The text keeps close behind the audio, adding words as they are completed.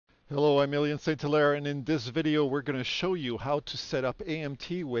Hello, I'm Elian St. Hilaire, and in this video we're going to show you how to set up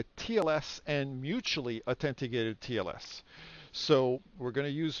AMT with TLS and mutually authenticated TLS. So we're going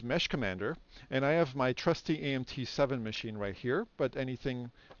to use MeshCommander, and I have my trusty AMT 7 machine right here, but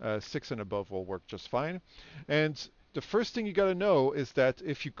anything 6 and above will work just fine. And the first thing you got to know is that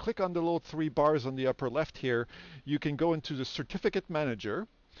if you click on the little 3 bars on the upper left here, you can go into the certificate manager,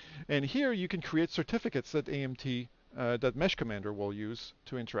 and here you can create certificates that that MeshCommander will use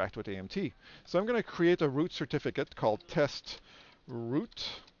to interact with AMT. So I'm going to create a root certificate called test root,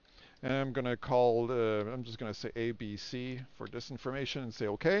 and I'm going to call, I'm just going to say ABC for this information and say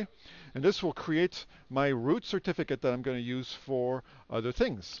OK. And this will create my root certificate that I'm going to use for other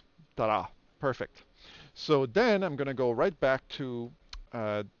things. Ta-da, perfect. So then I'm going to go right back to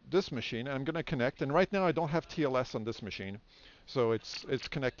this machine, and I'm going to connect. And right now I don't have TLS on this machine, so it's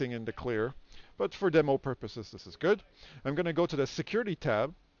connecting in the clear. But for demo purposes, this is good. I'm going to go to the Security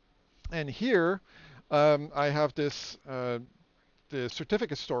tab, and here I have this the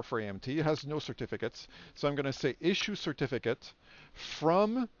certificate store for AMT. It has no certificates, so I'm going to say Issue Certificate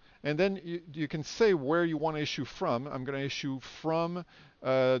from, and then you can say where you want to issue from. I'm going to issue from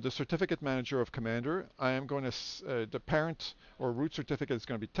the Certificate Manager of Commander. I am going to, the parent or root certificate is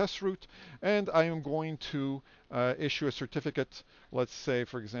going to be test root, and I am going to issue a certificate, let's say,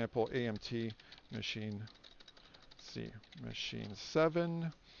 for example, AMT machine, machine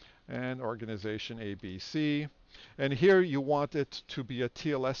 7, and organization ABC. And here you want it to be a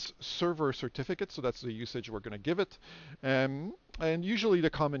TLS server certificate, so that's the usage we're going to give it. And usually the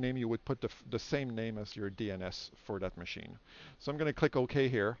common name, you would put the same name as your DNS for that machine. So I'm going to click OK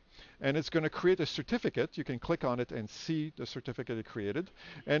here, and it's going to create a certificate. You can click on it and see the certificate it created.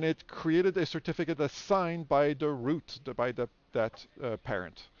 And it created a certificate that's signed by the root, by that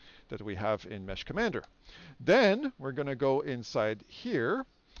parent that we have in MeshCommander. Then we're going to go inside here,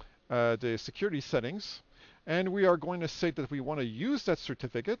 the security settings, and we are going to say that we want to use that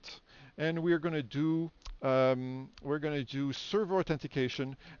certificate, and we're going to do server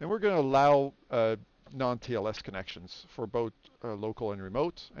authentication, and we're going to allow non-TLS connections for both local and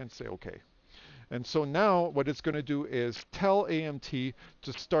remote, and say OK. And so now what it's going to do is tell AMT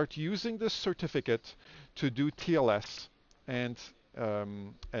to start using this certificate to do TLS, and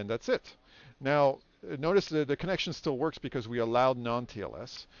that's it. Now, notice that the connection still works because we allowed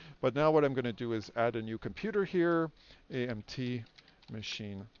non-TLS. But now what I'm going to do is add a new computer here, AMT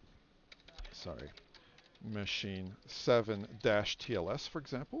machine 7-TLS, for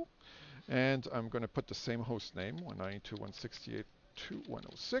example. And I'm going to put the same host name,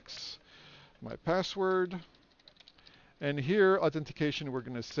 192.168.2.106, my password. And here, authentication, we're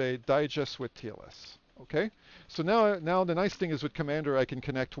going to say digest with TLS. Okay, so now the nice thing is with Commander, I can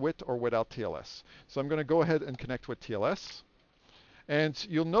connect with or without TLS. So I'm going to go ahead and connect with TLS. And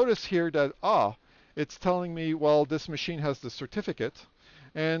you'll notice here that, it's telling me, well, this machine has the certificate.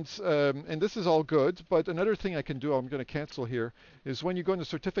 And this is all good. But another thing I can do, I'm going to cancel here, is when you go into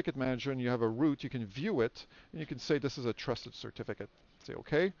Certificate Manager and you have a root, you can view it. And you can say this is a trusted certificate. Say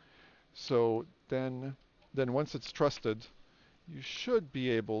OK. So then once it's trusted, you should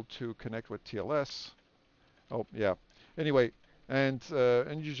be able to connect with TLS. Oh, yeah. Anyway, and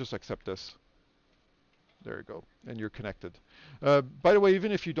you just accept this. There you go, and you're connected. By the way,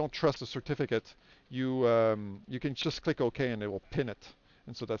 even if you don't trust the certificate, you can just click OK and it will pin it.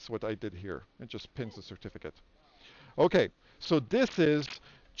 And so that's what I did here. It just pins the certificate. Okay, so this is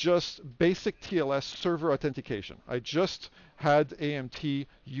just basic TLS server authentication. I just had AMT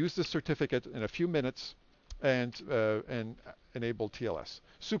use the certificate in a few minutes and enable TLS.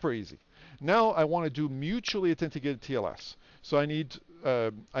 Super easy. Now I want to do mutually authenticated TLS. So I need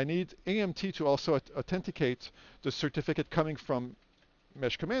AMT to also authenticate the certificate coming from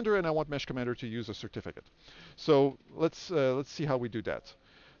MeshCommander, and I want MeshCommander to use a certificate. So let's see how we do that.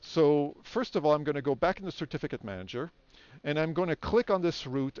 So first of all, I'm going to go back in the Certificate Manager, and I'm going to click on this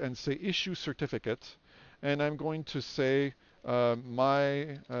root and say Issue Certificate, and I'm going to say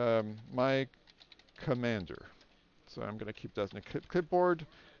my Commander. So I'm going to keep that in the clipboard,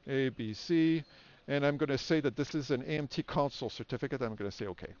 ABC, and I'm going to say that this is an AMT console certificate. I'm going to say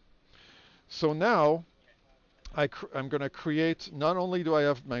OK. So now I'm going to create, not only do I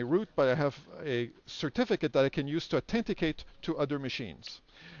have my root, but I have a certificate that I can use to authenticate to other machines.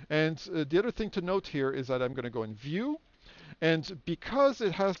 And the other thing to note here is that I'm going to go in View, and because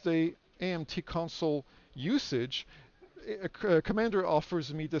it has the AMT console usage, Commander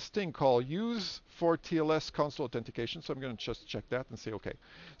offers me this thing called Use for TLS Console Authentication. So I'm going to just check that and say OK.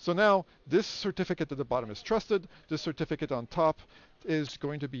 So now this certificate at the bottom is trusted. This certificate on top is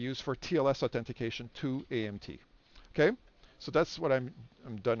going to be used for TLS authentication to AMT. Okay? So that's what I'm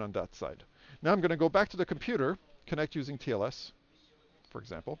done on that side. Now I'm going to go back to the computer, connect using TLS, for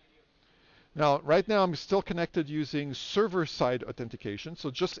example. Now, right now I'm still connected using server-side authentication,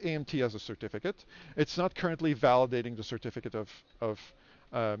 so just AMT as a certificate. It's not currently validating the certificate of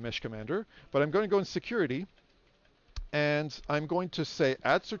MeshCommander, but I'm going to go in security, and I'm going to say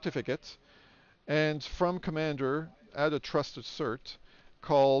add certificate, and from Commander, add a trusted cert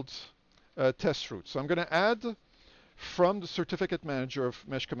called test root. So I'm going to add from the certificate manager of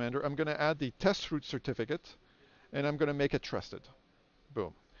MeshCommander, I'm going to add the test root certificate, and I'm going to make it trusted.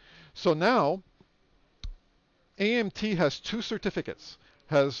 Boom. So now, AMT has two certificates,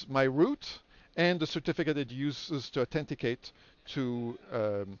 has my root and the certificate it uses to authenticate to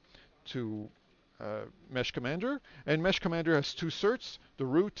MeshCommander. And MeshCommander has two certs, the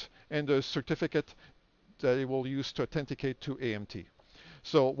root and the certificate that it will use to authenticate to AMT.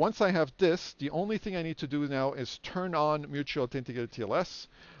 So once I have this, the only thing I need to do now is turn on Mutual Authenticated TLS.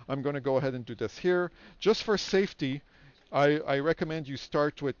 I'm going to go ahead and do this here. Just for safety, I recommend you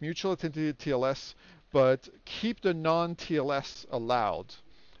start with Mutual Authenticated TLS, but keep the non-TLS allowed,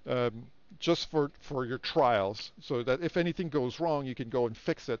 just for your trials, so that if anything goes wrong, you can go and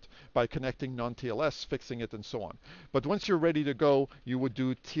fix it by connecting non-TLS, fixing it, and so on. But once you're ready to go, you would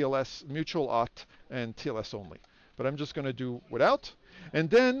do TLS, Mutual-Auth, and TLS only. But I'm just going to do without. And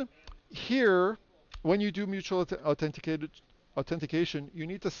then here, when you do Mutual Authentication, you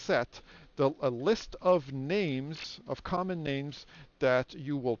need to set a list of names, of common names that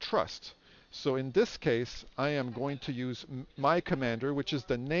you will trust. So in this case, I am going to use MyCommander, which is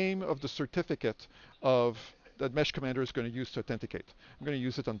the name of the certificate that MeshCommander is going to use to authenticate. I'm going to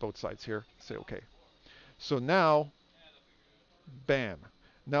use it on both sides here. Say OK. So now, bam.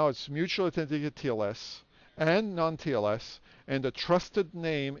 Now it's Mutual Authenticated TLS and non-TLS, and the trusted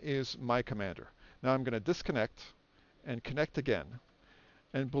name is MyCommander. Now I'm going to disconnect and connect again.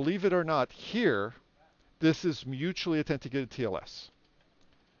 And believe it or not, here, this is mutually authenticated TLS.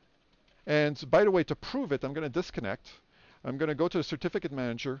 And by the way, to prove it, I'm going to disconnect. I'm going to go to the certificate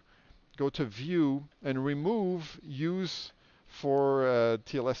manager, go to view, and remove use for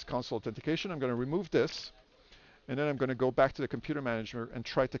TLS console authentication. I'm going to remove this. And then I'm going to go back to the computer manager and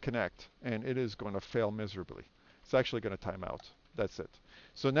try to connect. And it is going to fail miserably. It's actually going to time out. That's it.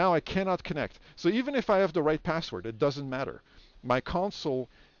 So now I cannot connect. So even if I have the right password, it doesn't matter. My console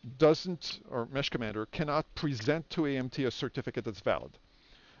doesn't, or MeshCommander cannot present to AMT a certificate that's valid.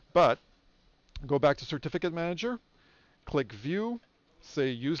 But go back to Certificate Manager, click View, say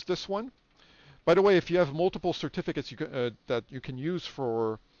use this one. By the way, if you have multiple certificates that you can use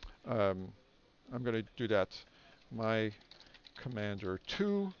for, I'm going to do that, MyCommander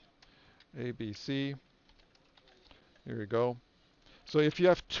 2, ABC. Here we go. So if you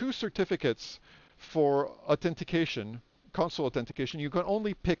have two certificates for authentication, console authentication, you can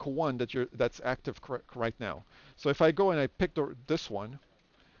only pick one that's active right now. So if I go and I pick this one,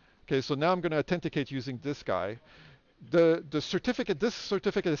 okay, so now I'm going to authenticate using this guy. This certificate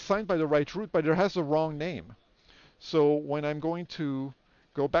is signed by the right root, but it has the wrong name. So when I'm going to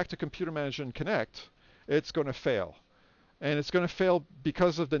go back to Computer Manager and connect, it's going to fail. And it's going to fail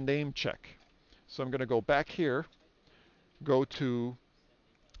because of the name check. So I'm going to go back here, go to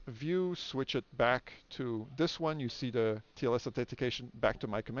View, switch it back to this one. You see the TLS authentication back to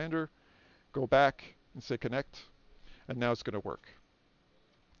MyCommander. Go back and say connect, and now it's going to work.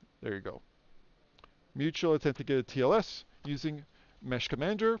 There you go. Mutual Authenticated TLS using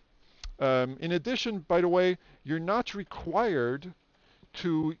MeshCommander. In addition, by the way, you're not required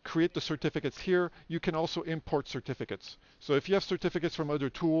to create the certificates here. You can also import certificates. So if you have certificates from other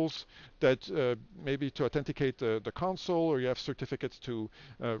tools that maybe to authenticate the console, or you have certificates to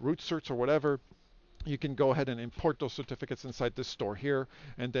root certs or whatever, you can go ahead and import those certificates inside this store here,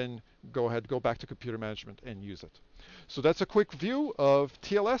 and then go back to computer management and use it. So that's a quick view of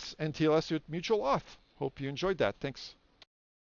TLS and TLS with Mutual-Auth. Hope you enjoyed that. Thanks.